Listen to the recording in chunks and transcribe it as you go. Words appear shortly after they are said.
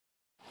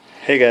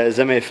Hey guys,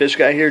 Fish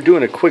Guy here,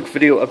 doing a quick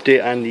video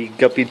update on the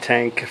guppy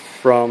tank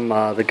from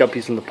the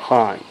guppies in the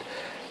pond.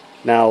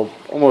 Now,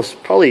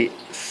 almost probably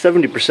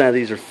 70% of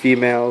these are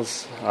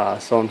females,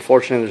 so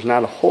unfortunately there's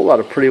not a whole lot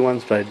of pretty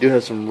ones, but I do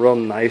have some real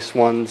nice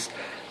ones.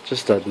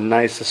 Just a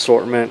nice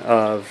assortment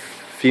of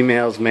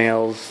females,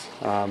 males,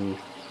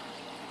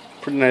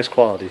 pretty nice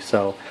quality.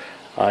 So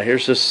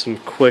here's just some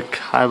quick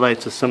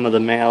highlights of some of the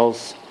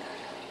males.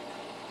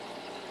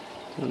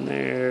 And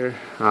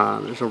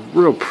there's a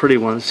real pretty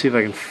one. Let's see if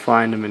I can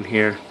find them in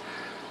here.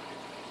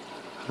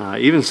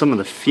 Even some of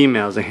the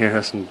females in here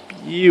have some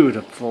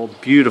beautiful,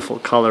 beautiful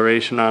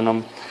coloration on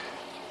them.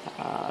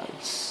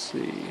 Let's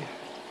see.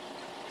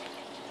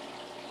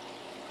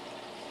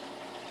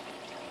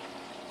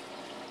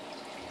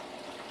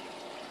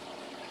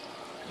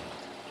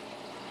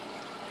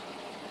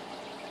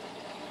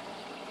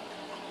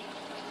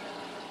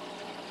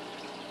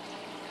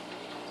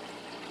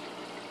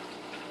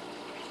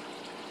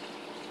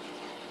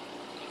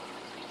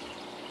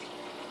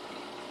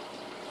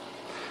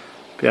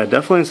 Yeah,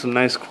 definitely some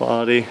nice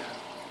quality.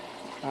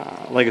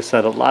 Like I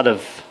said,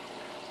 there's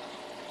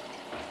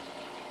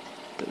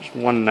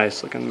one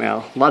nice looking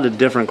male. A lot of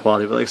different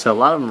quality, but like I said, a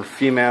lot of them are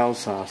females,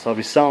 so I'll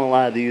be selling a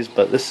lot of these,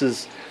 but this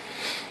is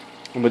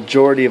a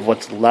majority of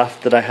what's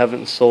left that I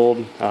haven't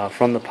sold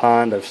from the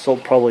pond. I've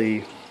sold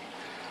probably,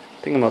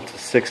 I think I'm up to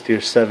 60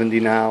 or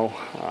 70 now,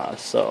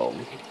 so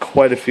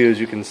quite a few as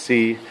you can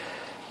see,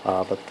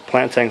 but the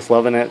plant tank's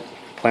loving it.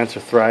 Plants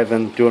are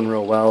thriving, doing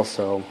real well,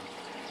 so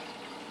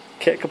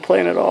can't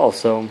complain at all.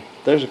 So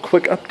there's a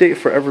quick update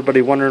for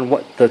everybody wondering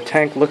what the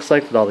tank looks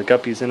like with all the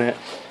guppies in it,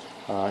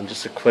 and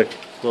just a quick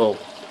little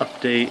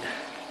update.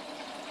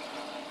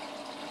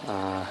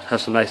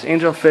 Have some nice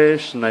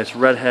angelfish, some nice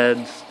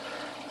redheads,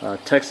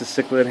 Texas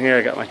cichlid here.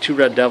 I got my 2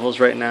 red devils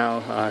right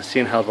now,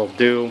 seeing how they'll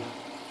do.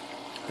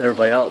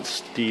 Everybody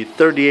else, the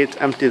 38's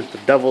empty that the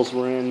devils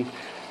were in,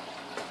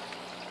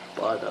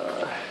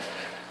 but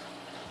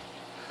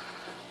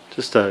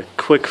just a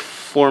quick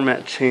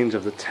format change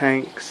of the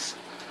tanks.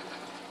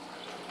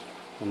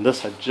 And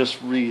this I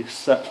just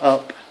reset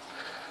up.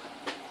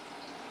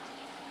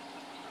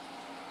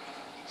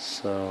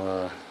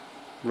 So,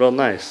 real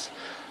nice.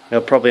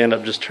 I'll probably end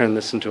up just turning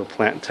this into a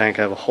plant tank.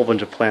 I have a whole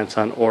bunch of plants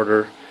on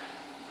order.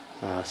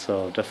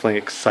 So definitely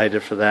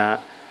excited for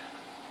that.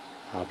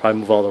 I'll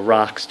probably move all the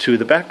rocks to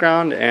the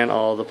background and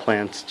all the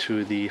plants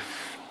to the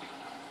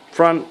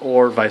front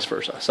or vice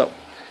versa. So,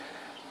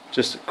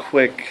 just a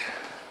quick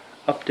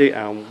update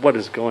on what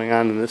is going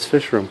on in this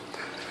fish room.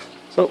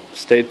 So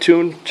stay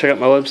tuned, check out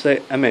my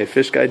website,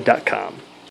 mafishguide.com.